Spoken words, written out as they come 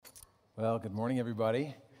Well, good morning, everybody.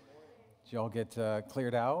 Did you all get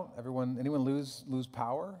cleared out? Anyone lose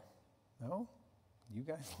power? No? You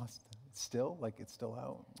guys lost still? Like it's still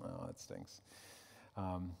out? Oh, that stinks.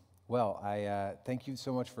 Well, I thank you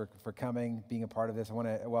so much for coming, being a part of this. I want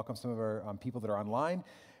to welcome some of our people that are online.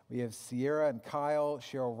 We have Sierra and Kyle,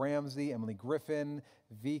 Cheryl Ramsey, Emily Griffin,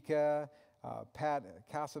 Vika, Pat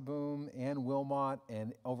Casaboom, and Wilmot.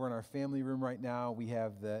 And over in our family room right now, we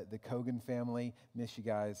have the Kogan family. Miss you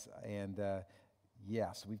guys. And so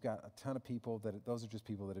we've got a ton of people those are just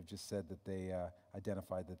people that have just said that they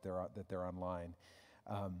identified that they're online.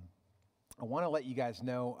 I want to let you guys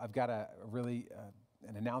know I've got a really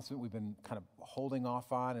an announcement we've been kind of holding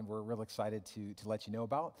off on, and we're real excited to let you know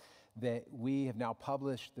about. That we have now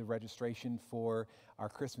published the registration for our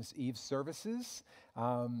Christmas Eve services.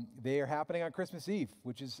 They are happening on Christmas Eve,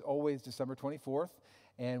 which is always December 24th,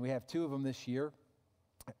 and we have 2 of them this year.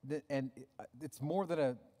 And it's more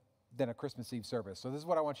than a Christmas Eve service. So this is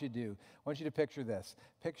what I want you to do. I want you to picture this.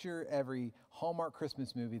 Picture every Hallmark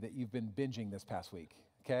Christmas movie that you've been binging this past week,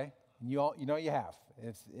 okay? And you know you have,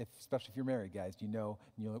 especially if you're married, guys. You know,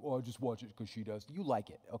 and you're like, oh, I'll just watch it because she does. You like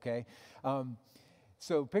it, okay?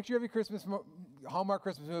 So picture every Hallmark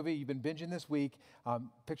Christmas movie you've been binging this week.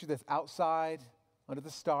 Picture this: outside, under the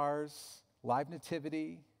stars, live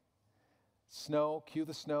nativity, snow, cue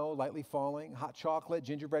the snow, lightly falling, hot chocolate,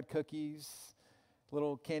 gingerbread cookies,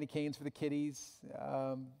 little candy canes for the kiddies,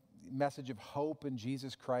 message of hope in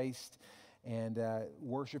Jesus Christ, and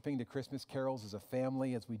worshiping to Christmas carols as a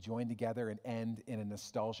family as we join together and end in a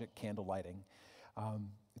nostalgic candle lighting.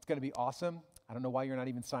 It's going to be awesome. I don't know why you're not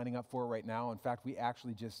even signing up for it right now. In fact,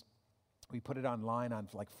 we put it online on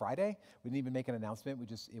like Friday. We didn't even make an announcement.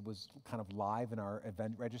 It was kind of live in our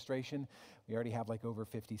event registration. We already have like over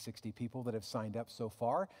 50, 60 people that have signed up so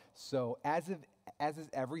far. So as is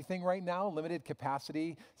everything right now, limited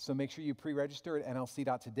capacity. So make sure you pre-register at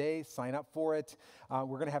nlc.today, sign up for it.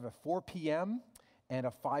 We're going to have a 4 p.m. and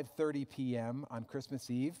a 5:30 p.m. on Christmas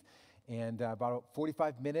Eve. And about a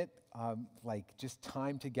 45-minute just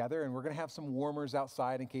time together. And we're going to have some warmers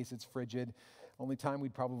outside in case it's frigid. Only time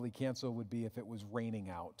we'd probably cancel would be if it was raining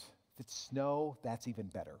out. If it's snow, that's even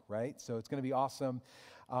better, right? So it's going to be awesome.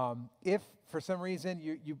 If for some reason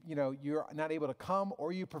you're not able to come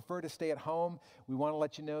or you prefer to stay at home, we want to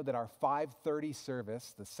let you know that our 5:30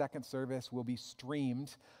 service, the second service, will be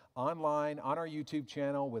streamed online on our YouTube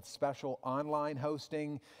channel with special online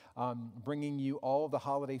hosting, bringing you all of the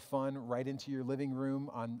holiday fun right into your living room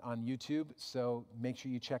on YouTube. So make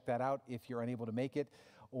sure you check that out if you're unable to make it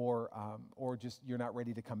or just you're not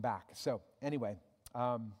ready to come back. So anyway,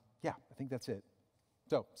 I think that's it.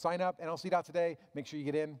 So sign up, nlc.today, make sure you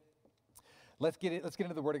get in. Let's get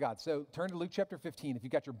into the Word of God. So turn to Luke chapter 15. If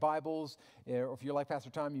you've got your Bibles, or if you're like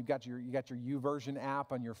Pastor Tom, you've got your YouVersion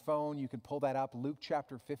app on your phone, you can pull that up, Luke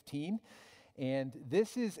chapter 15. And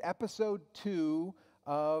this is episode 2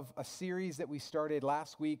 of a series that we started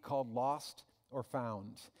last week called Lost or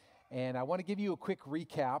Found. And I want to give you a quick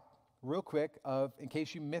recap, real quick, in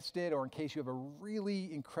case you missed it or in case you have a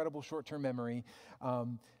really incredible short-term memory.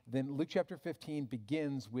 Then Luke chapter 15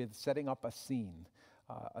 begins with setting up a scene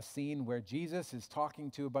where Jesus is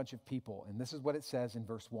talking to a bunch of people. And this is what it says in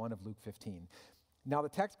verse 1 of Luke 15. Now the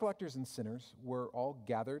tax collectors and sinners were all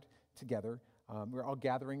gathered together. We're all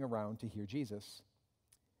gathering around to hear Jesus.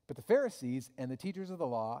 But the Pharisees and the teachers of the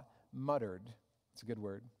law muttered, it's a good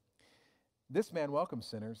word, "This man welcomes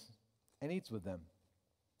sinners and eats with them."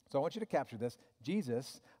 So I want you to capture this.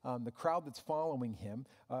 Jesus, the crowd that's following him,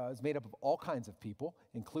 is made up of all kinds of people,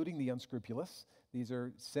 including the unscrupulous. These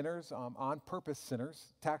are sinners, on purpose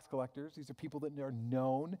sinners, tax collectors. These are people that are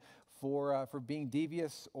known for being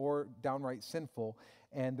devious or downright sinful.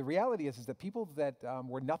 And the reality is that people that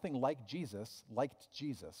were nothing like Jesus liked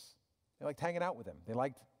Jesus. They liked hanging out with him. They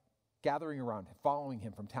liked gathering around, following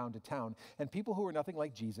him from town to town. And people who were nothing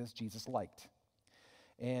like Jesus, Jesus liked.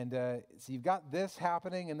 And so you've got this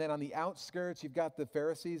happening, and then on the outskirts, you've got the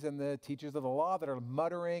Pharisees and the teachers of the law that are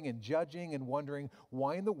muttering and judging and wondering,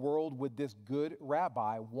 why in the world would this good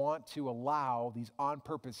rabbi want to allow these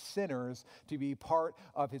on-purpose sinners to be part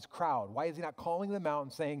of his crowd? Why is he not calling them out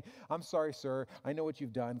and saying, I'm sorry, sir, I know what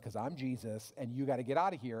you've done because I'm Jesus, and you got to get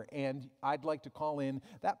out of here, and I'd like to call in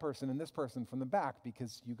that person and this person from the back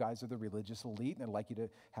because you guys are the religious elite, and I'd like you to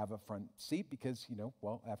have a front seat because,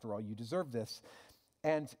 after all, you deserve this.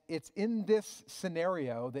 And it's in this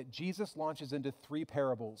scenario that Jesus launches into 3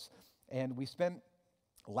 parables. And we spent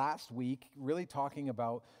last week really talking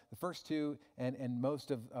about the first 2 and most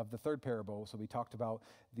of the third parable. So we talked about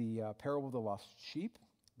the parable of the lost sheep,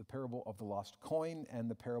 the parable of the lost coin, and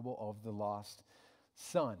the parable of the lost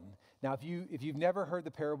son. Now, if you've never heard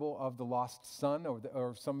the parable of the lost son,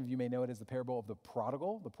 or some of you may know it as the parable of the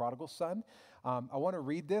prodigal son, I want to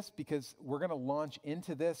read this because we're going to launch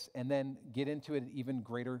into this and then get into it at even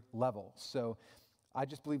greater level. So I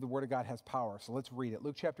just believe the Word of God has power. So let's read it.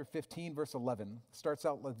 Luke chapter 15, verse 11 starts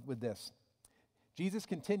out with this. Jesus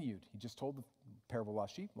continued. He just told the parable of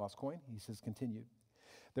lost sheep, lost coin. He says, continued.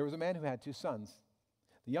 There was a man who had 2 sons.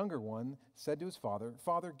 The younger one said to his father,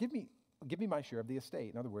 Father, give me my share of the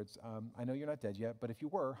estate. In other words, I know you're not dead yet, but if you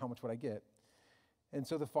were, how much would I get? And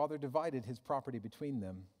so the father divided his property between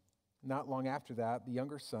them. Not long after that, the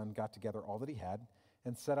younger son got together all that he had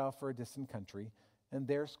and set off for a distant country, and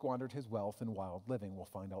there squandered his wealth in wild living. We'll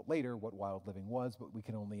find out later what wild living was, but we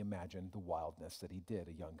can only imagine the wildness that he did,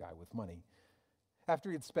 a young guy with money. After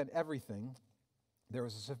he had spent everything, there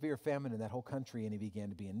was a severe famine in that whole country, and he began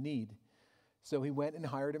to be in need. So he went and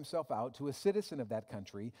hired himself out to a citizen of that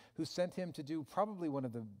country who sent him to do probably one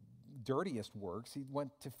of the dirtiest works. He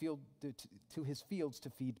went to his fields to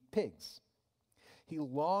feed pigs. He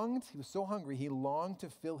was so hungry, he longed to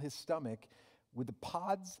fill his stomach with the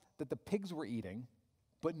pods that the pigs were eating,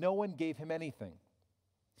 but no one gave him anything.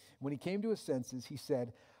 When he came to his senses, he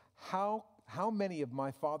said, How many of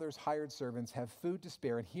my father's hired servants have food to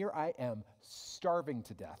spare, and here I am starving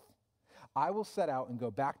to death? I will set out and go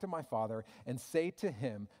back to my father and say to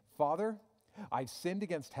him, Father, I've sinned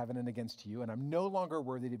against heaven and against you, and I'm no longer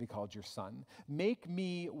worthy to be called your son. Make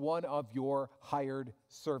me one of your hired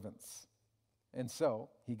servants. And so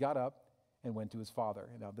he got up and went to his father.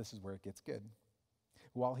 And now this is where it gets good.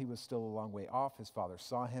 While he was still a long way off, his father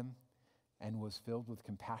saw him and was filled with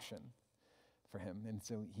compassion for him. And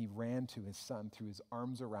so he ran to his son, threw his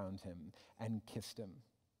arms around him, and kissed him.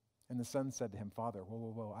 And the son said to him, Father,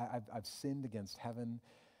 whoa, I've sinned against heaven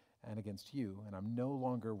and against you, and I'm no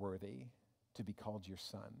longer worthy to be called your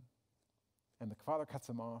son. And the father cuts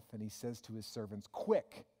him off, and he says to his servants,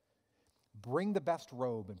 Quick, bring the best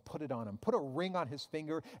robe and put it on him. Put a ring on his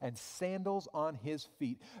finger and sandals on his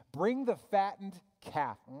feet. Bring the fattened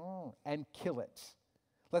calf and kill it.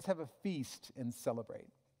 Let's have a feast and celebrate.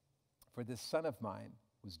 For this son of mine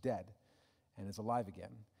was dead and is alive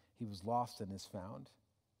again. He was lost and is found.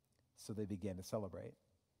 So they began to celebrate.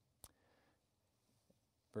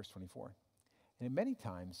 Verse 24. And many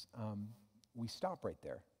times we stop right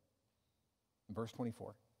there. In verse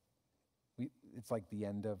 24. It's like the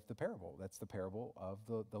end of the parable. That's the parable of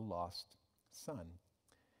the lost son.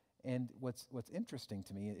 And what's interesting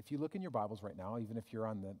to me, if you look in your Bibles right now, even if you're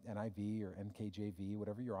on the NIV or NKJV,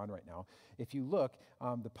 whatever you're on right now, if you look,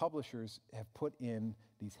 the publishers have put in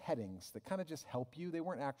these headings that kind of just help you. They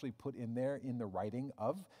weren't actually put in there in the writing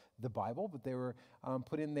of the Bible, but they were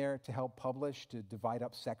put in there to help publish, to divide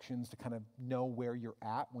up sections, to kind of know where you're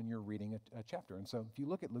at when you're reading a chapter. And so if you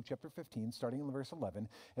look at Luke chapter 15, starting in verse 11,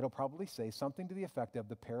 it'll probably say something to the effect of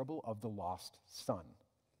the parable of the lost son.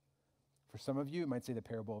 For some of you, it might say the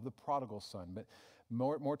parable of the prodigal son, but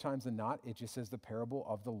more times than not, it just says the parable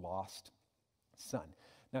of the lost son.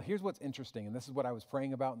 Now, here's what's interesting, and this is what I was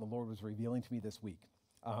praying about and the Lord was revealing to me this week.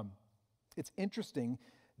 It's interesting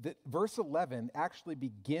that verse 11 actually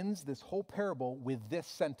begins this whole parable with this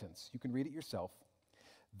sentence. You can read it yourself.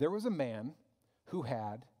 There was a man who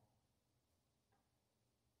had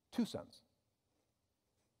 2 sons.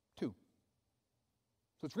 2.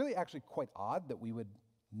 So it's really actually quite odd that we would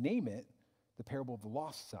name it the parable of the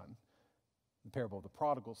lost son, the parable of the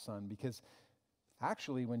prodigal son, because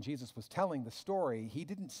actually when Jesus was telling the story, he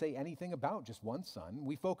didn't say anything about just one son.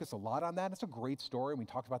 We focus a lot on that. It's a great story. We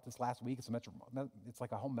talked about this last week. It's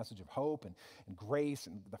like a whole message of hope and grace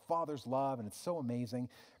and the Father's love, and it's so amazing.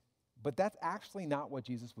 But that's actually not what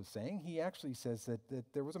Jesus was saying. He actually says that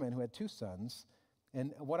there was a man who had 2 sons.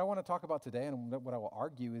 And what I want to talk about today, and what I will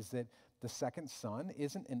argue, is that the second son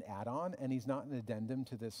isn't an add-on, and he's not an addendum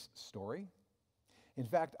to this story. In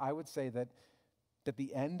fact, I would say that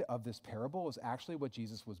the end of this parable is actually what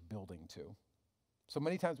Jesus was building to. So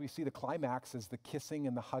many times we see the climax as the kissing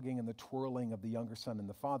and the hugging and the twirling of the younger son and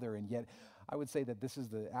the father, and yet I would say that this is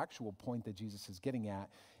the actual point that Jesus is getting at,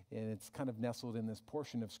 and it's kind of nestled in this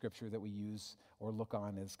portion of Scripture that we use or look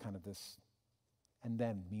on as kind of this, and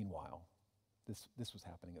then meanwhile, this was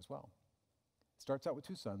happening as well. It starts out with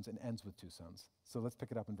 2 sons and ends with 2 sons. So let's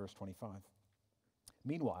pick it up in verse 25.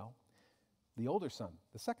 Meanwhile, the older son,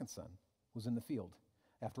 the second son, was in the field.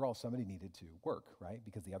 After all, somebody needed to work, right?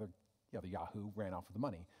 Because the other Yahoo ran off with the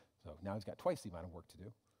money. So now he's got twice the amount of work to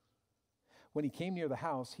do. When he came near the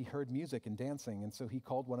house, he heard music and dancing, and so he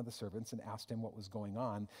called one of the servants and asked him what was going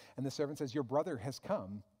on. And the servant says, "Your brother has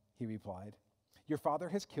come," he replied. "Your father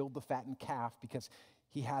has killed the fattened calf because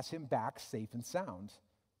he has him back safe and sound."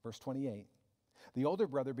 Verse 28. The older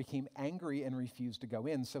brother became angry and refused to go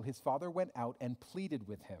in, so his father went out and pleaded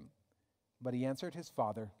with him. But he answered his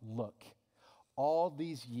father, "Look, all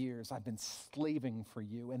these years I've been slaving for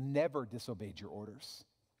you and never disobeyed your orders.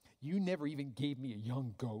 You never even gave me a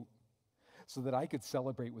young goat so that I could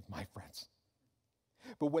celebrate with my friends.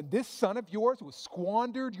 But when this son of yours who has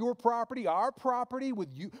squandered your property, our property,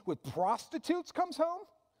 with prostitutes comes home,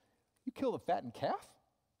 you kill the fattened calf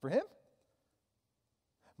for him?"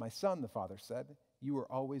 "My son," the father said, "you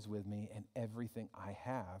are always with me, and everything I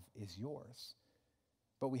have is yours.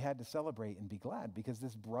 But we had to celebrate and be glad because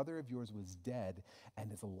this brother of yours was dead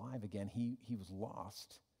and is alive again. He was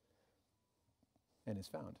lost and is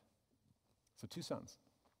found." So two sons.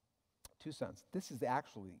 Two sons. This is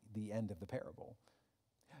actually the end of the parable.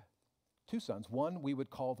 Two sons. One we would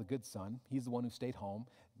call the good son. He's the one who stayed home,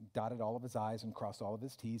 dotted all of his I's and crossed all of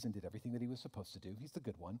his T's and did everything that he was supposed to do. He's the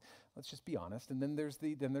good one. Let's just be honest. And then there's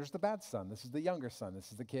the bad son. This is the younger son.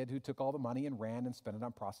 This is the kid who took all the money and ran and spent it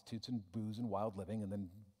on prostitutes and booze and wild living, and then,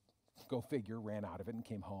 go figure, ran out of it and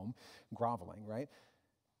came home groveling, right?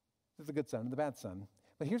 This is the good son and the bad son.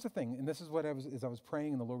 But here's the thing, and this is what as I was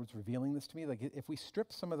praying and the Lord was revealing this to me, like if we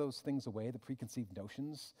strip some of those things away, the preconceived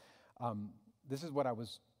notions, this is what I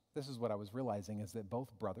was realizing, is that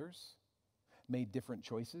both brothers made different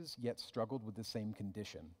choices, yet struggled with the same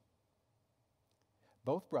condition.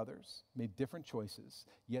 Both brothers made different choices,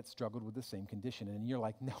 yet struggled with the same condition. And you're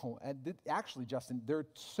like, no, actually, Justin, they're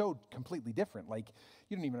so completely different. Like,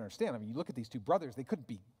 you don't even understand. I mean, you look at these two brothers, they couldn't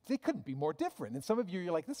be more different. And some of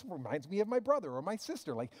you're like, this reminds me of my brother or my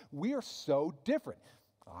sister. Like, we are so different.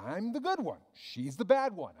 I'm the good one. She's the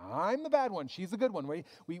bad one. I'm the bad one. She's the good one.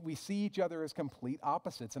 We see each other as complete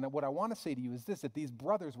opposites. And what I want to say to you is this, that these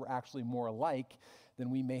brothers were actually more alike than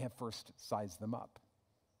we may have first sized them up.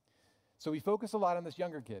 So we focus a lot on this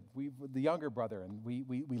younger kid, the younger brother, and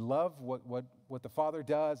we love what the father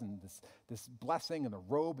does, and this blessing and the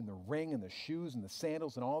robe and the ring and the shoes and the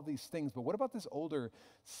sandals and all of these things. But what about this older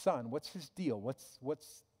son? What's his deal? What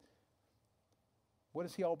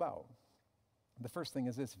is he all about? The first thing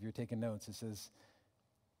is this, if you're taking notes, it says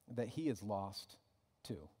that he is lost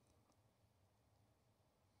too.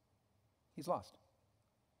 He's lost.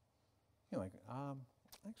 You're like,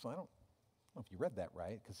 actually, I don't know if you read that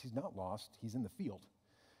right, because he's not lost. He's in the field.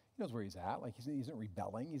 He knows where he's at. Like, he isn't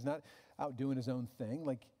rebelling. He's not out doing his own thing.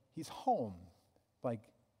 Like, he's home. Like,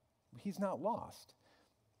 he's not lost.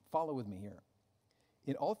 Follow with me here.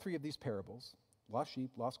 In all three of these parables, lost sheep,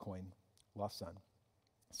 lost coin, lost son,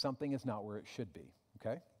 something is not where it should be,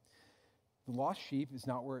 okay? The lost sheep is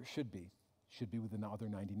not where it should be. It should be with another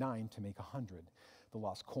 99 to make 100. The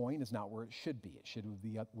lost coin is not where it should be. It should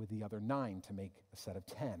be with the other 9 to make a set of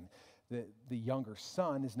 10. The younger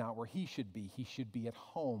son is not where he should be. He should be at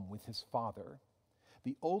home with his father.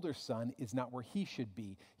 The older son is not where he should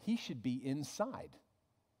be. He should be inside,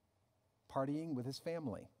 partying with his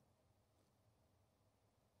family.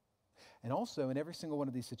 And also, in every single one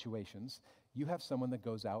of these situations, you have someone that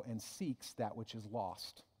goes out and seeks that which is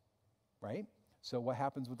lost, right? So what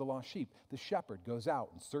happens with the lost sheep? The shepherd goes out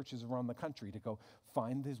and searches around the country to go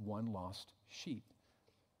find his one lost sheep.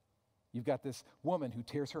 You've got this woman who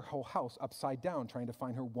tears her whole house upside down trying to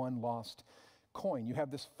find her one lost coin. You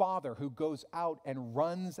have this father who goes out and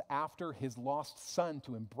runs after his lost son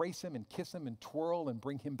to embrace him and kiss him and twirl and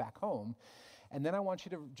bring him back home. And then I want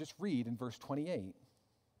you to just read in verse 28.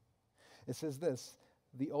 It says this,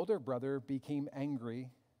 the older brother became angry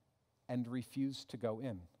and refused to go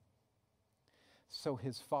in. So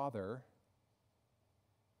his father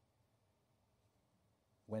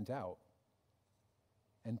went out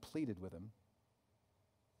and pleaded with him.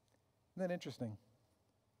 Isn't that interesting?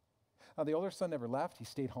 The older son never left. He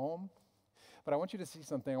stayed home. But I want you to see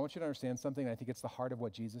something. I want you to understand something. I think it's the heart of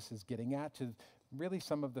what Jesus is getting at to really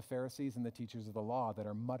some of the Pharisees and the teachers of the law that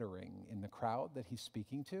are muttering in the crowd that he's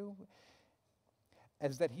speaking to,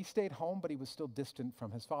 as that he stayed home, but he was still distant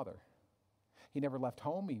from his father. He never left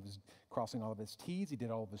home. He was crossing all of his T's. He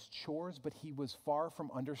did all of his chores, but he was far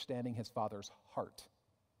from understanding his father's heart.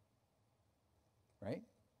 Right?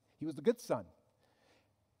 He was the good son.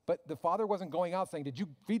 But the father wasn't going out saying, did you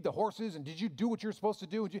feed the horses and did you do what you're supposed to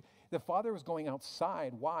do? The father was going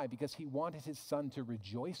outside. Why? Because he wanted his son to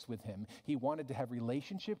rejoice with him. He wanted to have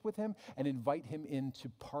relationship with him and invite him in to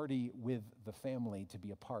party with the family, to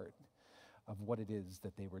be a part of what it is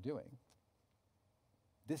that they were doing.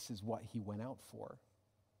 This is what he went out for.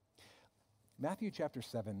 Matthew chapter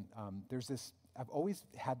 7, there's this, I've always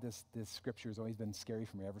had this scripture has always been scary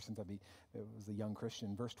for me ever since I was a young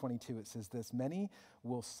Christian. Verse 22, it says this, many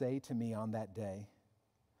will say to me on that day,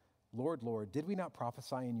 Lord, Lord, did we not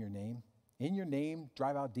prophesy in your name? In your name,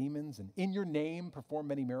 drive out demons, and in your name, perform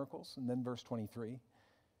many miracles. And then verse 23,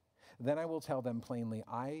 then I will tell them plainly,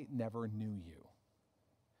 I never knew you.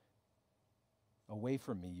 Away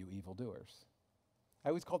from me, you evildoers. I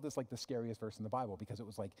always called this like the scariest verse in the Bible because it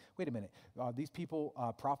was like, wait a minute, these people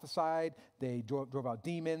prophesied, they drove out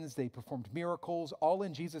demons, they performed miracles, all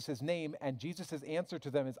in Jesus' name, and Jesus' answer to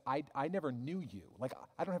them is, I never knew you. Like,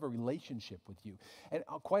 I don't have a relationship with you. And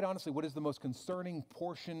quite honestly, what is the most concerning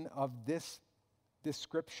portion of this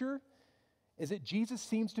scripture is that Jesus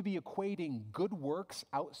seems to be equating good works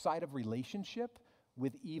outside of relationship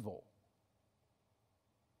with evil.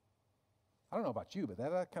 I don't know about you, but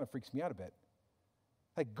that kind of freaks me out a bit.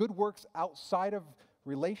 Like good works outside of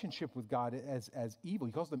relationship with God as evil.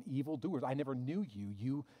 He calls them evildoers. I never knew you.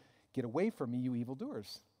 You get away from me, you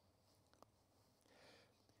evildoers.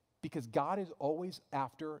 Because God is always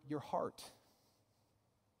after your heart.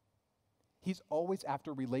 He's always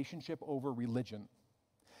after relationship over religion.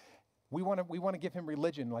 We want to give him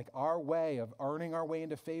religion, like our way of earning our way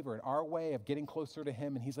into favor and our way of getting closer to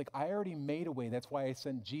him. And he's like, I already made a way. That's why I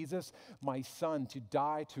sent Jesus, my son, to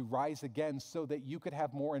die, to rise again, so that you could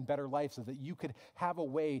have more and better life, so that you could have a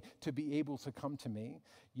way to be able to come to me.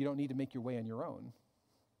 You don't need to make your way on your own.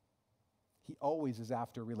 He always is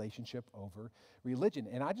after relationship over religion.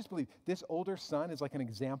 And I just believe this older son is like an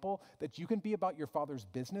example that you can be about your father's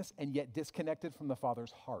business and yet disconnected from the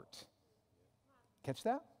father's heart. Catch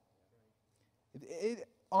that?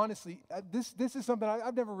 Honestly, this is something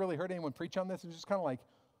I've never really heard anyone preach on this. It was just kind of like,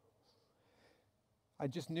 I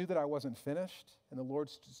just knew that I wasn't finished, and the Lord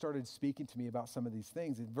started speaking to me about some of these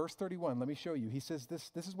things. In verse 31, let me show you. He says this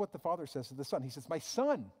is what the Father says to the Son. He says, my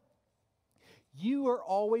son, you are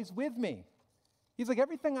always with me. He's like,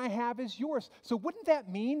 everything I have is yours. So wouldn't that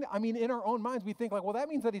mean, in our own minds, we think like, well, that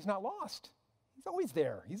means that he's not lost. He's always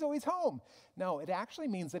there. He's always home. No, it actually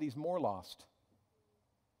means that he's more lost.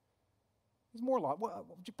 He's more lost. Well,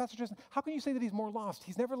 Pastor Justin, how can you say that he's more lost?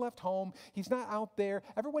 He's never left home. He's not out there.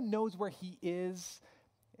 Everyone knows where he is.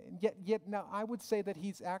 And yet now I would say that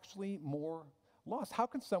he's actually more lost. How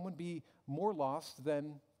can someone be more lost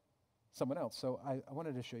than someone else? So I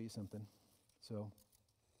wanted to show you something. So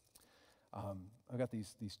I've got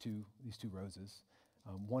these two roses.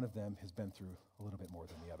 One of them has been through a little bit more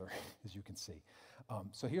than the other, as you can see.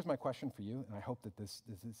 So here's my question for you, and I hope that this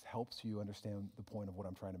helps you understand the point of what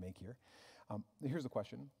I'm trying to make here. Here's the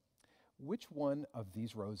question. Which one of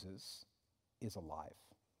these roses is alive?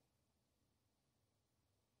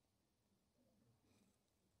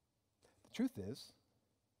 The truth is,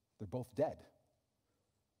 they're both dead,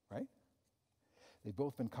 right? They've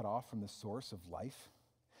both been cut off from the source of life.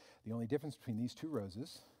 The only difference between these two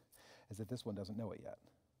roses is that this one doesn't know it yet.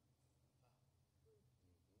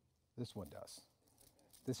 This one does.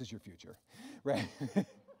 This is your future, right?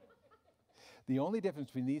 The only difference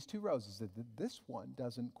between these two roses is that this one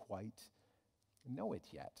doesn't quite know it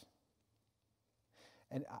yet.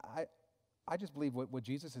 And I just believe what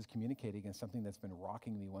Jesus is communicating is something that's been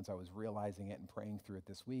rocking me once I was realizing it and praying through it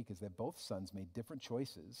this week, is that both sons made different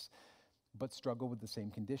choices but struggle with the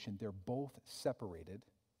same condition. They're both separated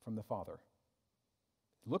from the Father.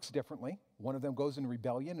 Looks differently. One of them goes in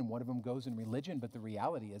rebellion and one of them goes in religion, but the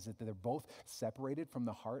reality is that they're both separated from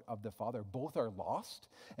the heart of the Father. Both are lost,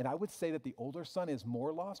 and I would say that the older son is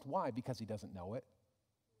more lost. Why? Because he doesn't know it.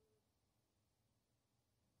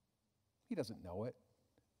 He doesn't know it.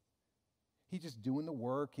 He's just doing the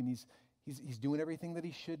work, and he's doing everything that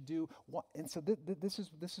he should do. And so this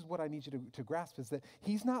is what I need you to grasp, is that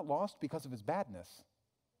he's not lost because of his badness.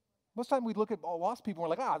 Most of the time we look at lost people and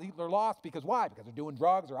we're like, they're lost because why? Because they're doing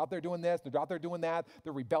drugs, they're out there doing this, they're out there doing that,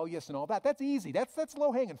 they're rebellious and all that. That's easy. That's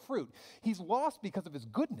low-hanging fruit. He's lost because of his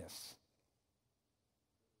goodness.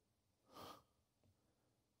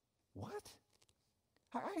 What?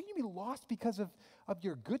 How can you be lost because of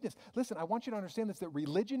your goodness? Listen, I want you to understand this, that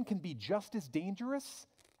religion can be just as dangerous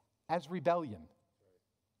as rebellion.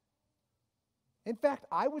 In fact,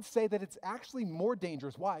 I would say that it's actually more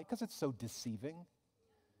dangerous. Why? Because it's so deceiving.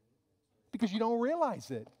 Because you don't realize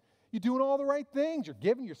it. You're doing all the right things. You're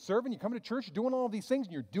giving, you're serving, you're coming to church, you're doing all of these things,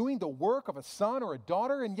 and you're doing the work of a son or a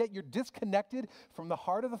daughter, and yet you're disconnected from the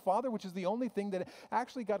heart of the Father, which is the only thing that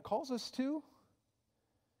actually God calls us to.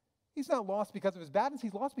 He's not lost because of his badness.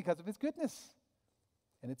 He's lost because of his goodness.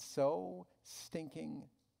 And it's so stinking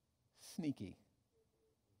sneaky.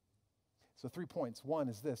 So 3 points. One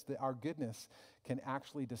is this, that our goodness can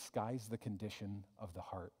actually disguise the condition of the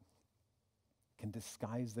heart. Can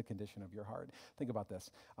disguise the condition of your heart. Think about this.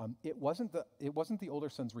 It wasn't the older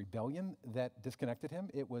son's rebellion that disconnected him.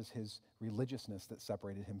 It was his religiousness that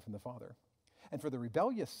separated him from the Father. And for the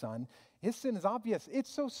rebellious son, his sin is obvious. It's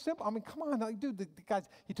so simple. I mean, come on, like, dude, the guy's,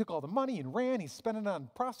 he took all the money and ran. He's spending it on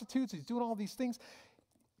prostitutes. He's doing all these things.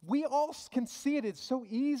 We all can see it. It's so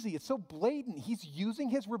easy. It's so blatant. He's using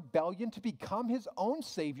his rebellion to become his own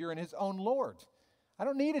savior and his own Lord. I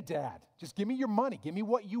don't need a dad. Just give me your money. Give me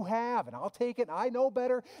what you have, and I'll take it. I know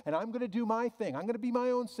better, and I'm going to do my thing. I'm going to be my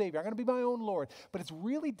own savior. I'm going to be my own Lord. But it's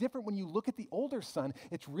really different when you look at the older son.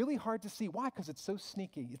 It's really hard to see. Why? Because it's so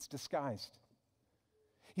sneaky. It's disguised.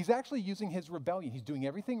 He's actually using his rebellion. He's doing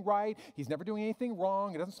everything right. He's never doing anything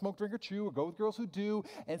wrong. He doesn't smoke, drink, or chew, or go with girls who do.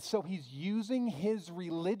 And so he's using his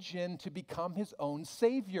religion to become his own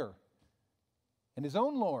savior and his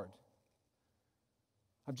own Lord.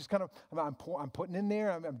 I'm just kind of, I'm putting in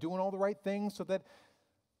there, I'm doing all the right things so that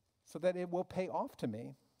it will pay off to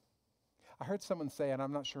me. I heard someone say, and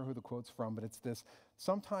I'm not sure who the quote's from, but it's this: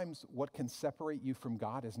 sometimes what can separate you from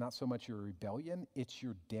God is not so much your rebellion, it's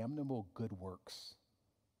your damnable good works.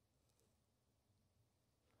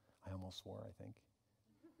 I almost swore, I think.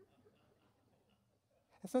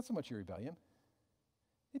 It's not so much your rebellion,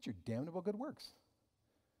 it's your damnable good works.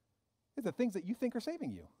 It's the things that you think are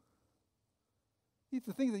saving you. It's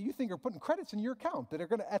the things that you think are putting credits in your account that are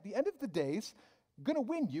going to, at the end of the days, going to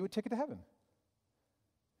win you a ticket to heaven.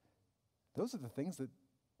 Those are the things that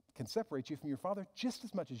can separate you from your Father just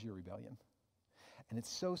as much as your rebellion. And it's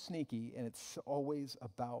so sneaky, and it's always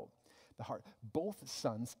about the heart. Both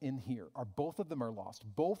sons in here, both of them are lost.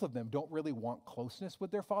 Both of them don't really want closeness with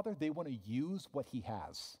their father. They want to use what he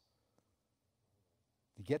has.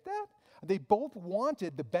 You get that? They both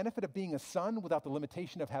wanted the benefit of being a son without the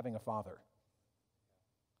limitation of having a father.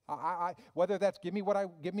 Whether that's give me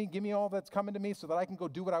all that's coming to me so that I can go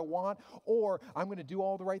do what I want, or I'm going to do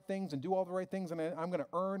all the right things and I'm going to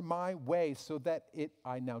earn my way so that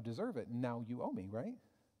I now deserve it, and now you owe me, right?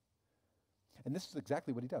 And this is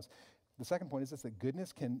exactly what he does. The second point is this: that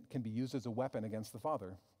goodness can be used as a weapon against the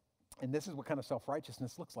father. And this is what kind of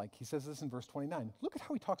self-righteousness looks like. He says this in verse 29. Look at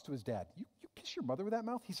how he talks to his dad. You kiss your mother with that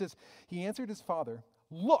mouth? He says, he answered his father,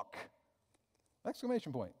 look!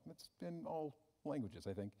 Exclamation point. It's in all languages,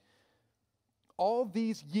 I think. All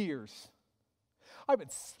these years, I've been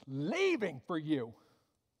slaving for you.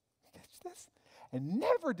 Catch this? And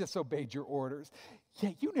never disobeyed your orders.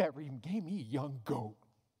 Yet you never even gave me a young goat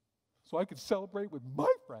so I could celebrate with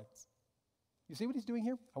my friends. You see what he's doing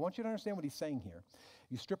here? I want you to understand what he's saying here.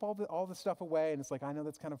 You strip all the stuff away, and it's like, I know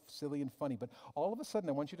that's kind of silly and funny, but all of a sudden,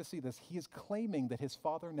 I want you to see this. He is claiming that his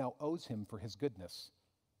father now owes him for his goodness.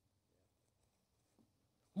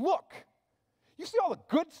 Look! You see all the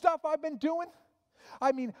good stuff I've been doing?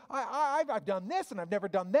 I mean, I've done this, and I've never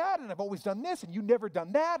done that, and I've always done this, and you've never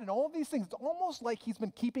done that, and all these things. It's almost like he's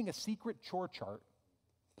been keeping a secret chore chart.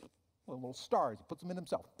 Little stars. He puts them in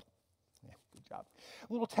himself. Yeah, good job.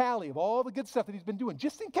 A little tally of all the good stuff that he's been doing,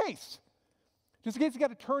 just in case. Just in case he's got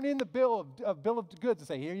to turn in the bill of goods and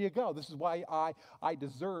say, here you go. This is why I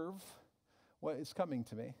deserve what is coming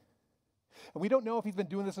to me. And we don't know if he's been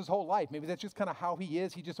doing this his whole life. Maybe that's just kind of how he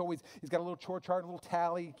is. He's got a little chore chart, a little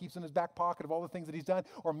tally he keeps in his back pocket of all the things that he's done.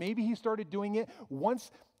 Or maybe he started doing it once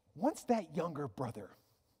that younger brother,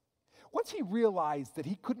 once he realized that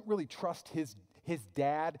he couldn't really trust his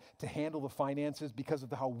dad to handle the finances because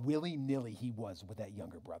of how willy-nilly he was with that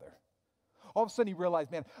younger brother. All of a sudden he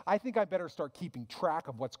realized, man, I think I better start keeping track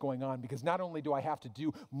of what's going on, because not only do I have to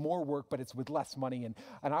do more work, but it's with less money, and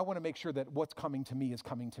I want to make sure that what's coming to me is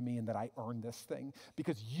coming to me and that I earn this thing,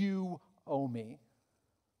 because you owe me.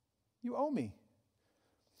 You owe me.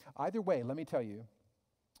 Either way, let me tell you,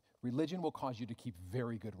 religion will cause you to keep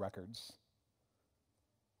very good records.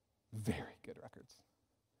 Very good records.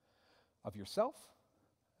 Of yourself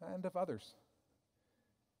and of others.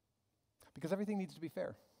 Because everything needs to be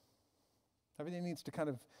fair. Everything needs to kind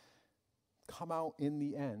of come out in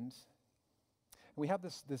the end. And we have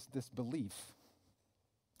this belief,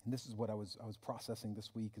 and this is what I was processing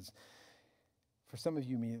this week, is for some of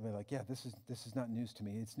you, we're like, yeah, this is not news to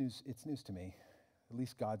me. It's news to me. At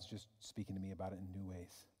least God's just speaking to me about it in new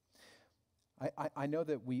ways. I know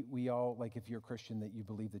that we all, like, if you're a Christian, that you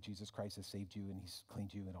believe that Jesus Christ has saved you and he's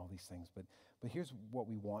cleaned you and all these things. But here's what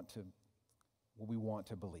we want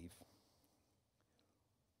to believe.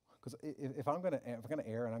 Because if I'm going to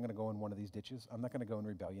err and I'm going to go in one of these ditches, I'm not going to go in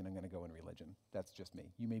rebellion. I'm going to go in religion. That's just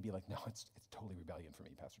me. You may be like, no, it's totally rebellion for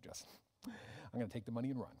me, Pastor Justin. I'm going to take the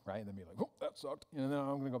money and run, right? And then be like, oh, that sucked. And then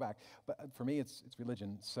I'm going to go back. But for me, it's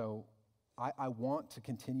religion. So I want to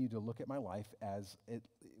continue to look at my life as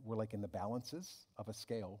we're like in the balances of a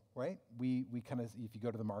scale, right? We kind of, if you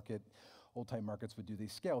go to the market, old-time markets would do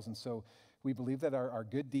these scales. And so we believe that our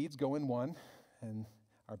good deeds go in one and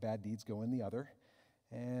our bad deeds go in the other.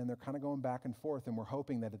 And they're kind of going back and forth, and we're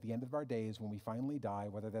hoping that at the end of our days, when we finally die,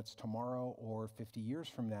 whether that's tomorrow or 50 years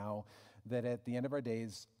from now, that at the end of our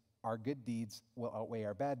days, our good deeds will outweigh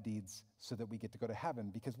our bad deeds so that we get to go to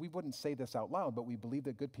heaven. Because we wouldn't say this out loud, but we believe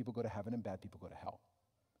that good people go to heaven and bad people go to hell.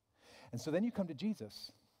 And so then you come to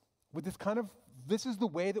Jesus with this is the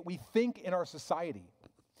way that we think in our society.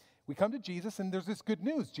 We come to Jesus, and there's this good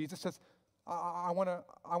news. Jesus says, I want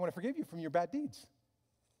to forgive you from your bad deeds.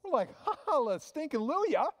 We're like,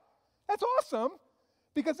 hallelujah, that's awesome,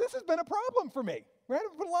 because this has been a problem for me, right?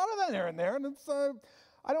 I've put a lot of that in there, and it's,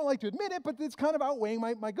 I don't like to admit it, but it's kind of outweighing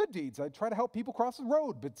my good deeds. I try to help people cross the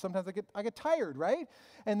road, but sometimes I get tired, right?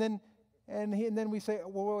 And then we say,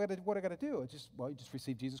 well, what I got to do? You just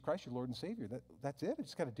receive Jesus Christ, your Lord and Savior. That's it? I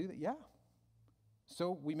just got to do that? Yeah.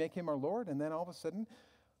 So we make him our Lord, and then all of a sudden,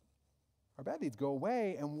 our bad deeds go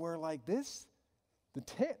away, and we're like, this. The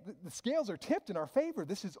scales are tipped in our favor.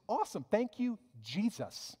 This is awesome. Thank you,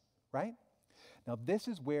 Jesus, right? Now, this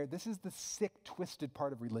is the sick, twisted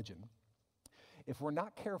part of religion. If we're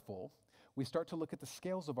not careful, we start to look at the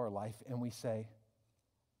scales of our life and we say,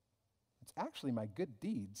 it's actually my good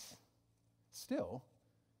deeds still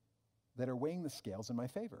that are weighing the scales in my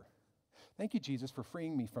favor. Thank you, Jesus, for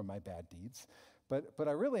freeing me from my bad deeds. But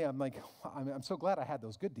I'm so glad I had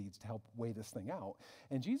those good deeds to help weigh this thing out.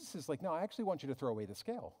 And Jesus is like, no, I actually want you to throw away the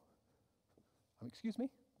scale. Excuse me?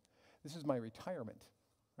 This is my retirement,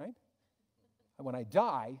 right? And when I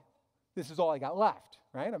die, this is all I got left,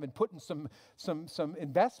 right? I've been putting some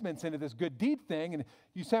investments into this good deed thing, and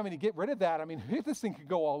you tell me to get rid of that. I mean, this thing could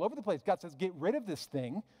go all over the place. God says, get rid of this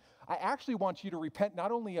thing. I actually want you to repent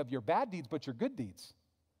not only of your bad deeds, but your good deeds.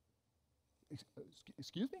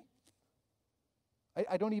 Excuse me?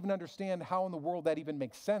 I don't even understand how in the world that even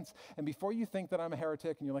makes sense. And before you think that I'm a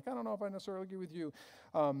heretic and you're like, I don't know if I necessarily agree with you,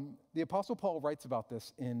 the Apostle Paul writes about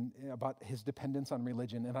this about his dependence on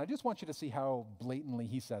religion. And I just want you to see how blatantly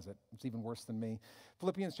he says it. It's even worse than me.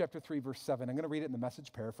 Philippians chapter 3, verse 7. I'm going to read it in the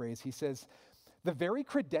Message paraphrase. He says, the very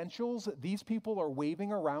credentials these people are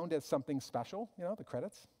waving around as something special, the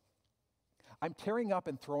credits, I'm tearing up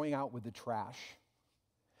and throwing out with the trash,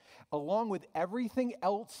 along with everything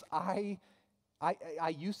else I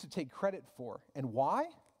used to take credit for. And why?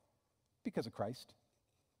 Because of Christ.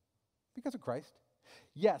 Because of Christ.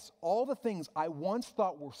 Yes, all the things I once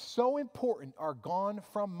thought were so important are gone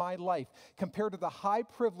from my life compared to the high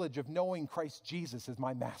privilege of knowing Christ Jesus as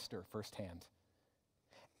my master firsthand.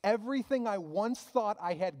 Everything I once thought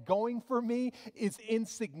I had going for me is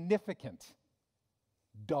insignificant.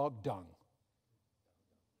 Dog dung.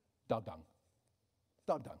 Dog dung.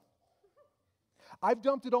 Dog dung. I've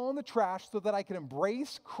dumped it all in the trash so that I could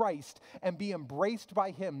embrace Christ and be embraced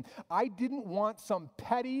by him. I didn't want some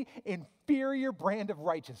petty, inferior brand of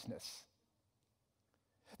righteousness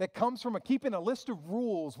that comes from keeping a list of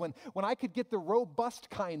rules when I could get the robust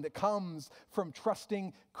kind that comes from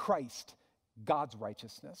trusting Christ, God's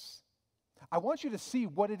righteousness. I want you to see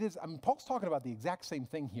what it is. I mean, Paul's talking about the exact same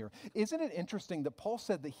thing here. Isn't it interesting that Paul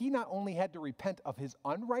said that he not only had to repent of his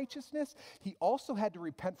unrighteousness, he also had to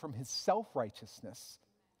repent from his self-righteousness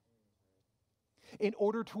in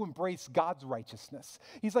order to embrace God's righteousness.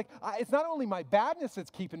 He's like, it's not only my badness that's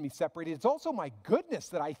keeping me separated, it's also my goodness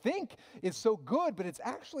that I think is so good, but it's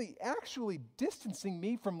actually distancing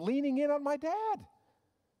me from leaning in on my dad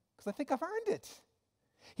because I think I've earned it.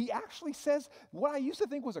 He actually says, what I used to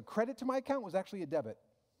think was a credit to my account was actually a debit.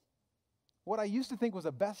 What I used to think was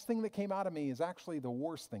the best thing that came out of me is actually the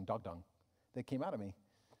worst thing, dog dung, that came out of me.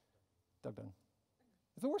 Dog dung.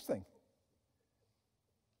 It's the worst thing.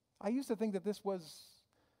 I used to think that this was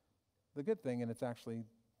the good thing, and it's actually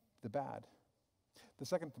the bad. The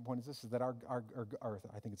second point is that our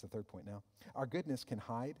I think it's the third point now. Our goodness can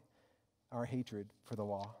hide our hatred for the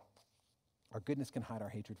law. Our goodness can hide our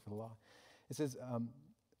hatred for the law. It says,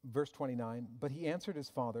 verse 29, but he answered his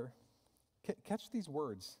father, catch these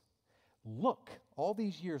words, look, all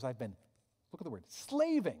these years I've been, look at the word,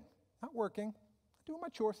 slaving, not working, doing my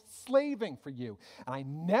chores, slaving for you, and I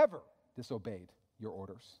never disobeyed your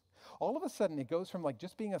orders. All of a sudden, it goes from like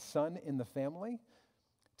just being a son in the family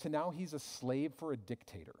to now he's a slave for a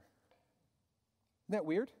dictator. Isn't that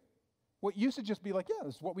weird? What used to just be like, yeah,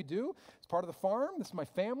 this is what we do. It's part of the farm. This is my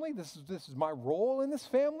family. This is my role in this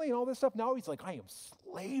family and all this stuff. Now he's like, I am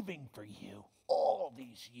slaving for you all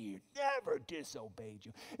these years. Never disobeyed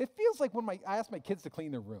you. It feels like when I ask my kids to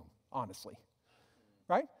clean their room, honestly.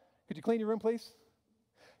 Right? Could you clean your room, please?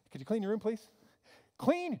 Could you clean your room, please?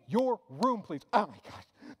 Clean your room, please. Oh, my gosh.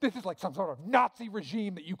 this is like some sort of Nazi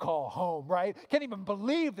regime that you call home, right? Can't even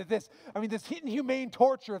believe that this inhumane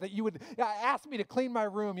torture that you would ask me to clean my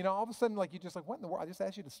room. All of a sudden, like, you're just like, what in the world? I just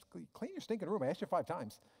asked you to clean your stinking room. I asked you 5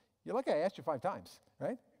 times. You're lucky I asked you 5 times,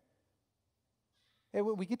 right? And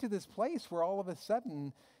when we get to this place where all of a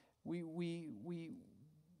sudden we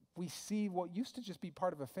see what used to just be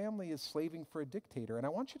part of a family is slaving for a dictator. And I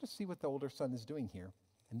want you to see what the older son is doing here.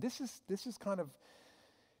 And this is kind of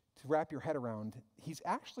to wrap your head around. He's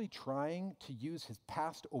actually trying to use his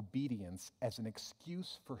past obedience as an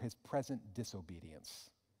excuse for his present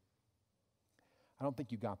disobedience. I don't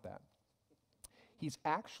think you got that. He's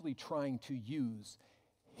actually trying to use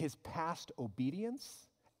his past obedience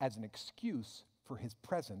as an excuse for his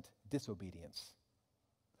present disobedience.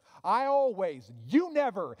 I always, and you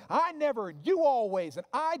never, I never, and you always, and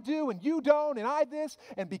I do, and you don't, and I this,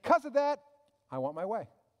 and because of that, I want my way.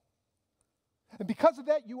 And because of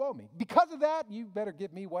that, you owe me. Because of that, you better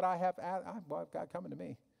give me what I've got coming to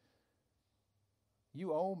me.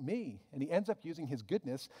 You owe me. And he ends up using his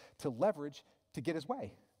goodness to leverage to get his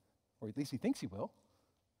way. Or at least he thinks he will,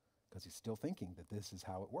 because he's still thinking that this is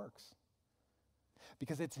how it works.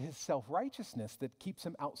 Because it's his self-righteousness that keeps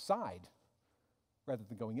him outside rather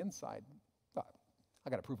than going inside. I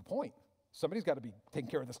got to prove a point. Somebody's got to be taking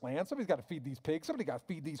care of this land. Somebody's got to feed these pigs. Somebody got to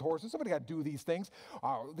feed these horses. Somebody got to do these things.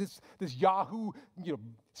 This Yahoo,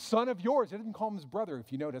 son of yours. I didn't call him his brother,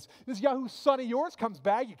 if you notice. This Yahoo son of yours comes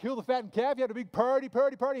back. You kill the fattened calf. You had a big party,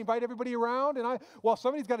 invite everybody around. And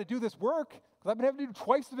somebody's got to do this work because I've been having to do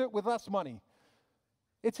twice of it with less money.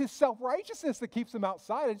 It's his self-righteousness that keeps him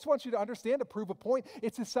outside. I just want you to understand, to prove a point,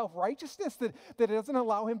 it's his self-righteousness that doesn't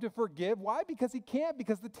allow him to forgive. Why? Because he can't,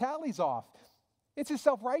 because the tally's off. It's his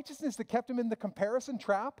self-righteousness that kept him in the comparison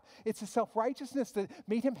trap. It's his self-righteousness that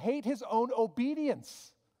made him hate his own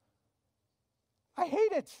obedience. I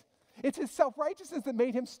hate it. It's his self-righteousness that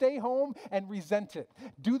made him stay home and resent it.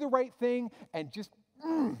 Do the right thing and just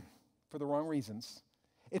for the wrong reasons.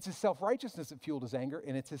 It's his self-righteousness that fueled his anger,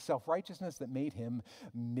 and it's his self-righteousness that made him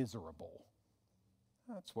miserable.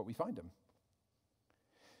 That's what we find him.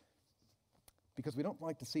 Because we don't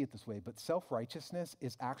like to see it this way, but self-righteousness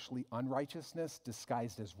is actually unrighteousness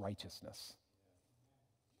disguised as righteousness.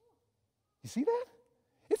 You see that?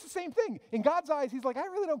 It's the same thing. In God's eyes, he's like, I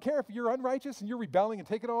really don't care if you're unrighteous and you're rebelling and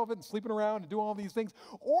taking all of it and sleeping around and doing all these things,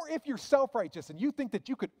 or if you're self-righteous and you think that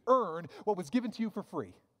you could earn what was given to you for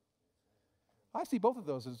free. I see both of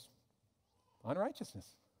those as unrighteousness.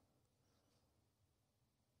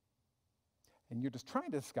 And you're just trying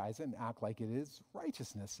to disguise it and act like it is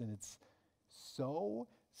righteousness, and it's so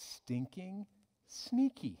stinking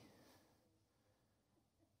sneaky.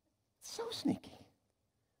 So sneaky.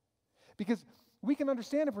 Because we can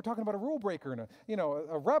understand if we're talking about a rule breaker and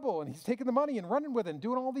a rebel, and he's taking the money and running with it and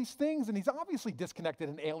doing all these things, and he's obviously disconnected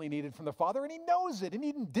and alienated from the Father, and he knows it, and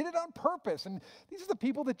he did it on purpose. And these are the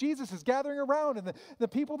people that Jesus is gathering around, and the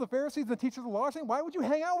people, the Pharisees and the teachers of the law are saying, why would you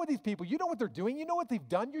hang out with these people? You know what they're doing. You know what they've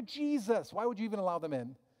done. You're Jesus. Why would you even allow them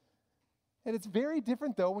in? And it's very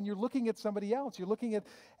different, though, when you're looking at somebody else. You're looking at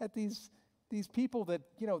these people that,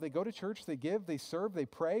 they go to church, they give, they serve, they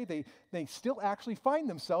pray, they still actually find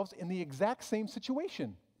themselves in the exact same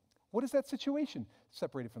situation. What is that situation?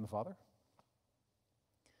 Separated from the Father.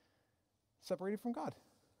 Separated from God.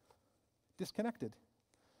 Disconnected.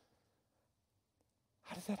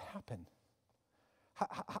 How does that happen?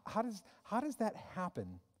 How does that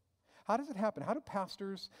happen? How does it happen? How do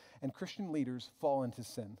pastors and Christian leaders fall into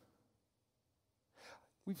sin?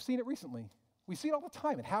 We've seen it recently. We see it all the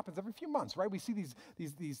time. It happens every few months, right? We see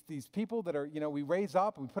these people that are, we raise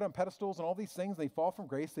up and we put on pedestals and all these things. They fall from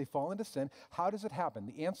grace. They fall into sin. How does it happen?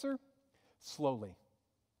 The answer? Slowly.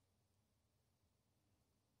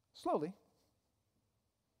 Slowly.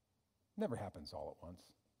 Never happens all at once.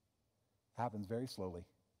 It happens very slowly.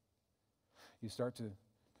 You start to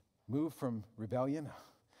move from rebellion.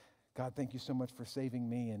 God, thank you so much for saving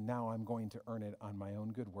me, and now I'm going to earn it on my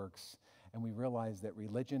own good works. And we realize that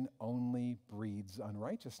religion only breeds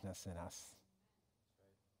unrighteousness in us.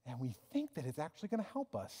 And we think that it's actually going to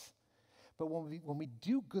help us. But when we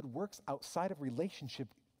do good works outside of relationship,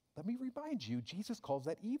 let me remind you, Jesus calls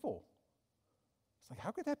that evil. It's like,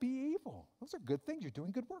 how could that be evil? Those are good things. You're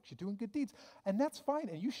doing good works. You're doing good deeds. And that's fine.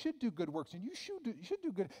 And you should do good works. And you should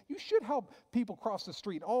do good. You should help people cross the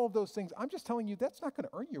street. All of those things. I'm just telling you, that's not going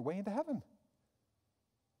to earn your way into heaven.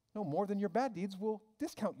 No more than your bad deeds will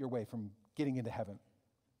discount your way from getting into heaven.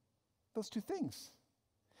 Those two things.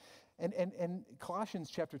 And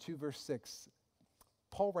Colossians chapter 2, verse 6,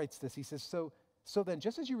 Paul writes this. He says, so then,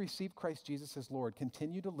 just as you received Christ Jesus as Lord,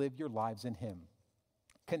 continue to live your lives in him,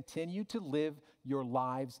 Continue to live your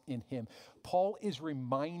lives in him. Paul is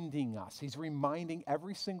reminding us, he's reminding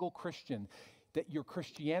every single Christian that your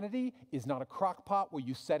Christianity is not a crock pot where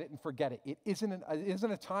you set it and forget it. It isn't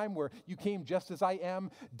a time where you came just as I am,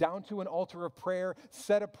 down to an altar of prayer,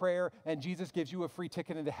 said a prayer, and Jesus gives you a free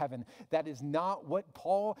ticket into heaven. That is not what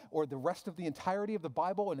Paul or the rest of the entirety of the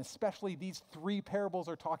Bible, and especially these 3 parables,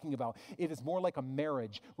 are talking about. It is more like a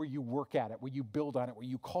marriage where you work at it, where you build on it, where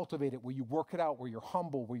you cultivate it, where you work it out, where you're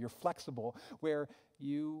humble, where you're flexible, where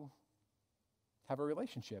you have a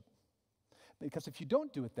relationship. Because if you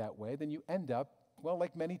don't do it that way, then you end up, well,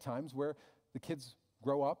 like many times where the kids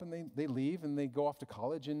grow up and they leave and they go off to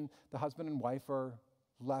college and the husband and wife are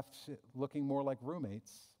left looking more like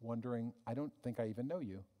roommates, wondering, I don't think I even know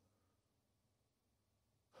you.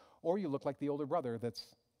 Or you look like the older brother that's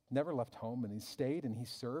never left home and he's stayed and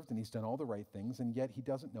he's served and he's done all the right things, and yet he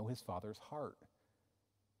doesn't know his father's heart.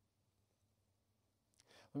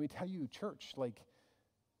 Let me tell you, church,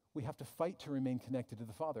 we have to fight to remain connected to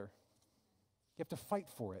the Father. You have to fight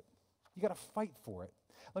for it. You got to fight for it.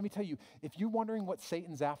 Let me tell you, if you're wondering what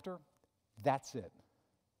Satan's after, that's it.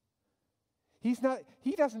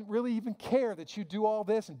 He doesn't really even care that you do all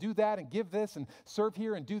this and do that and give this and serve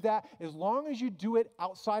here and do that. As long as you do it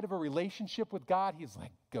outside of a relationship with God, he's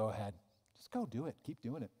like, go ahead. Just go do it. Keep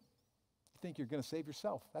doing it. You think you're going to save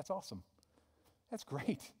yourself. That's awesome. That's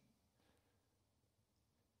great.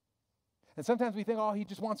 And sometimes we think, oh, he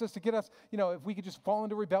just wants us to get us, if we could just fall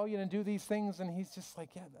into rebellion and do these things. And he's just like,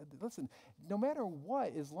 yeah, listen, no matter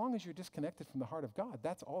what, as long as you're disconnected from the heart of God,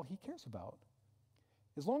 that's all he cares about.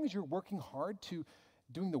 As long as you're working hard to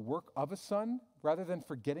doing the work of a son rather than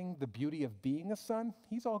forgetting the beauty of being a son,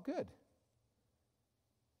 he's all good.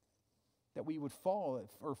 That we would fall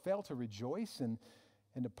or fail to rejoice and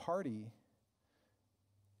to party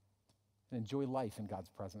and enjoy life in God's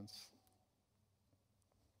presence.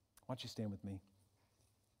 Why don't you stand with me?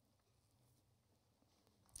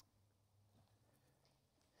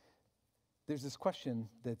 There's this question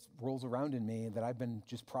that rolls around in me that I've been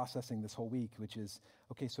just processing this whole week, which is,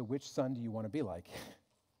 okay, so which son do you want to be like?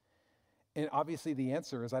 And obviously the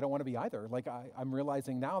answer is I don't want to be either. I'm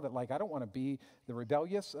realizing now that I don't want to be the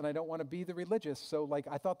rebellious and I don't want to be the religious. So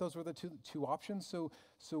I thought those were the two options.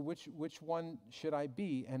 So which one should I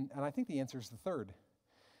be? And I think the answer is the third.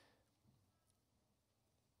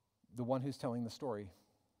 The one who's telling the story,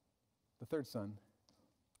 the third son.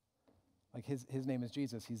 His name is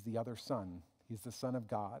Jesus. He's the other son. He's the Son of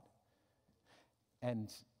God. And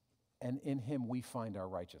in him we find our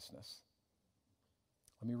righteousness.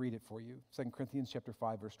 Let me read it for you. 2 Corinthians chapter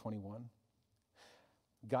 5, verse 21.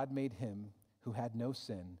 God made him who had no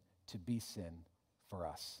sin to be sin for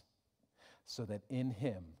us, so that in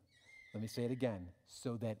him, let me say it again,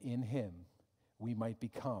 so that in him we might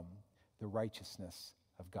become the righteousness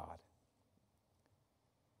of God.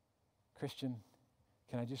 Christian,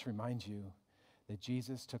 can I just remind you that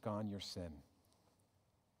Jesus took on your sin?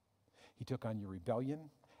 He took on your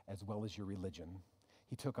rebellion as well as your religion.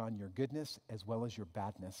 He took on your goodness as well as your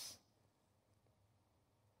badness.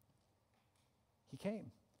 He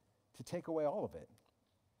came to take away all of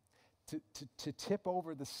it, to tip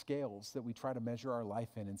over the scales that we try to measure our life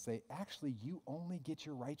in and say, actually, you only get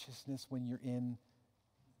your righteousness when you're in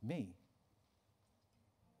me.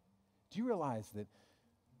 Do you realize that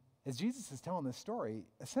as Jesus is telling this story,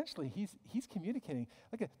 essentially he's communicating,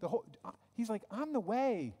 he's like, I'm the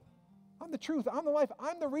way, I'm the truth, I'm the life,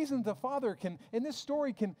 I'm the reason the Father can, in this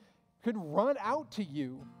story, can run out to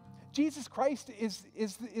you. Jesus Christ is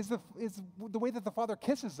the way that the Father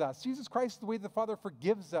kisses us. Jesus Christ is the way that the Father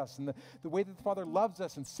forgives us and the way that the Father loves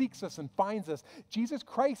us and seeks us and finds us. Jesus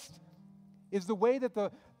Christ is the way that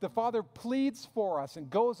the Father pleads for us and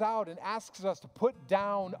goes out and asks us to put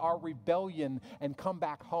down our rebellion and come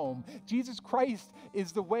back home. Jesus Christ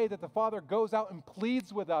is the way that the Father goes out and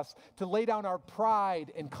pleads with us to lay down our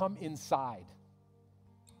pride and come inside.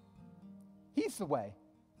 He's the way.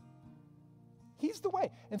 He's the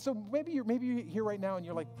way. And so maybe you're here right now and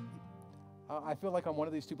you're like, I feel like I'm one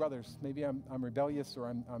of these two brothers. Maybe I'm rebellious or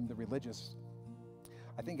I'm the religious.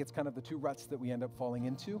 I think it's kind of the two ruts that we end up falling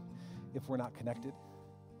into if we're not connected.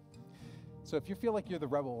 So if you feel like you're the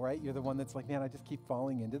rebel, right? You're the one that's like, man, I just keep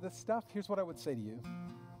falling into this stuff. Here's what I would say to you.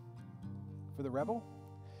 For the rebel,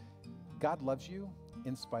 God loves you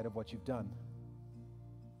in spite of what you've done.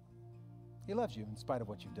 He loves you in spite of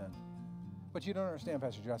what you've done. But you don't understand,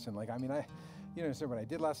 Pastor Justin. You don't understand what I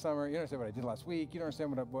did last summer. You don't understand what I did last week. You don't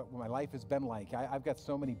understand what my life has been like. I've got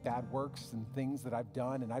so many bad works and things that I've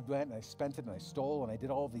done, and I went and I spent it and I stole and I did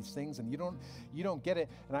all of these things, and you don't get it.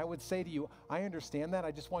 And I would say to you, I understand that.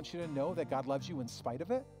 I just want you to know that God loves you in spite of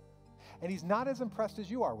it. And he's not as impressed as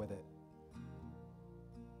you are with it.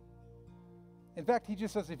 In fact, he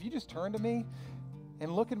just says, if you just turn to me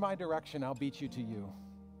and look in my direction, I'll beat you to you.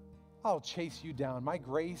 I'll chase you down. My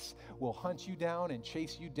grace will hunt you down and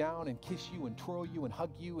chase you down and kiss you and twirl you and hug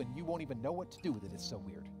you, and you won't even know what to do with it. It's so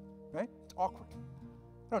weird, right? It's awkward.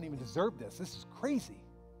 I don't even deserve this. This is crazy.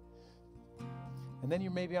 And then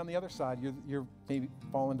you're maybe on the other side. You're maybe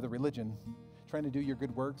fall into the religion, trying to do your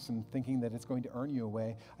good works and thinking that it's going to earn you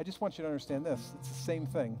away. I just want you to understand this. It's the same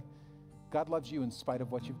thing. God loves you in spite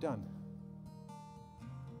of what you've done.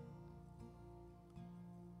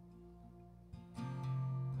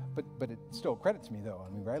 But it still credits me, though.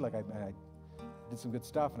 I mean, right? Like I did some good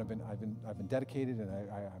stuff, and I've been dedicated, and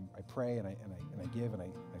I pray, and I give, and I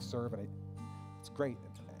serve, and it's great.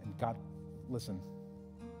 And God, listen.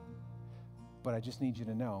 But I just need you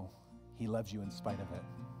to know, He loves you in spite of it.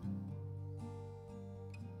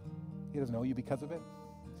 He doesn't owe you because of it,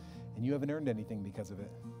 and you haven't earned anything because of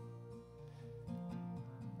it.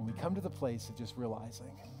 When we come to the place of just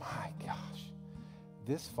realizing, my gosh,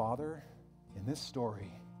 this father in this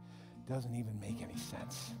story doesn't even make any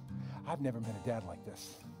sense. I've never met a dad like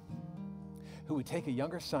this, who would take a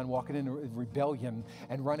younger son walking into rebellion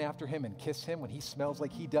and run after him and kiss him when he smells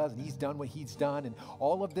like he does and he's done what he's done and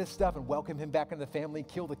all of this stuff, and welcome him back into the family,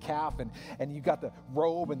 kill the calf, and you got the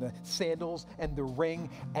robe and the sandals and the ring.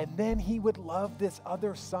 And then he would love this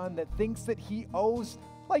other son that thinks that he owes,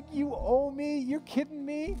 like, you owe me? You're kidding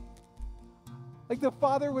me? Like the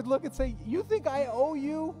father would look and say, you think I owe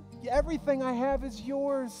you? Everything I have is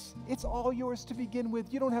yours. It's all yours to begin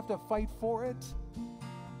with. You don't have to fight for it.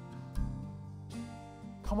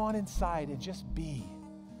 Come on inside and just be.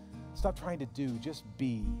 Stop trying to do. Just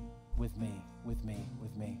be with me, with me,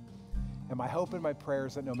 with me. And my hope and my prayer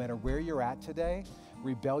is that no matter where you're at today,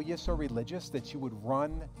 rebellious or religious, that you would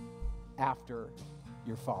run after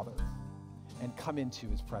your Father and come into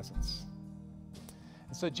His presence.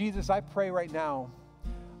 And so, Jesus, I pray right now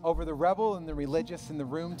over the rebel and the religious in the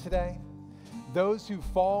room today, those who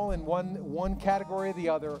fall in one category or the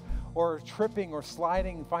other, or tripping or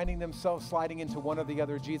sliding, finding themselves sliding into one or the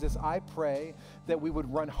other. Jesus, I pray that we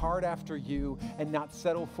would run hard after you and not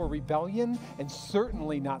settle for rebellion, and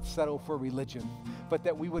certainly not settle for religion, but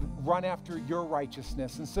that we would run after your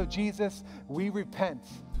righteousness. And so, Jesus, we repent.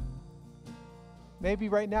 Maybe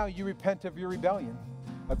right now you repent of your rebellion,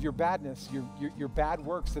 of your badness, your bad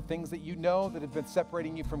works, the things that you know that have been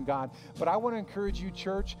separating you from God. But I want to encourage you,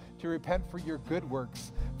 church, to repent for your good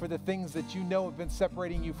works, for the things that you know have been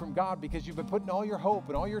separating you from God, because you've been putting all your hope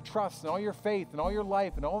and all your trust and all your faith and all your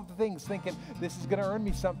life and all of the things, thinking, this is going to earn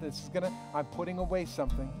me something. I'm putting away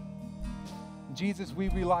something. Jesus, we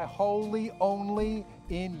rely wholly only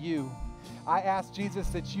in you. I ask, Jesus,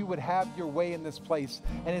 that you would have your way in this place.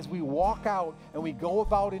 And as we walk out and we go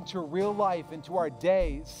about into real life, into our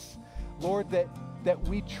days, Lord, that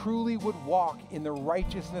we truly would walk in the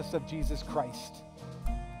righteousness of Jesus Christ.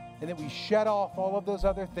 And that we shed off all of those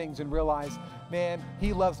other things and realize, man,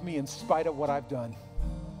 He loves me in spite of what I've done.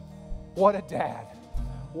 What a dad.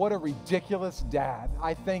 What a ridiculous dad.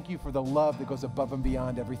 I thank you for the love that goes above and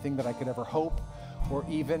beyond everything that I could ever hope or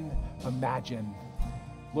even imagine.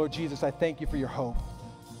 Lord Jesus, I thank you for your hope.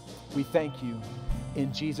 We thank you.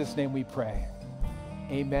 In Jesus' name we pray.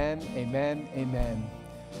 Amen, amen, amen.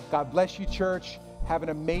 God bless you, church. Have an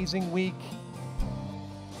amazing week.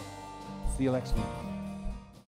 See you next week.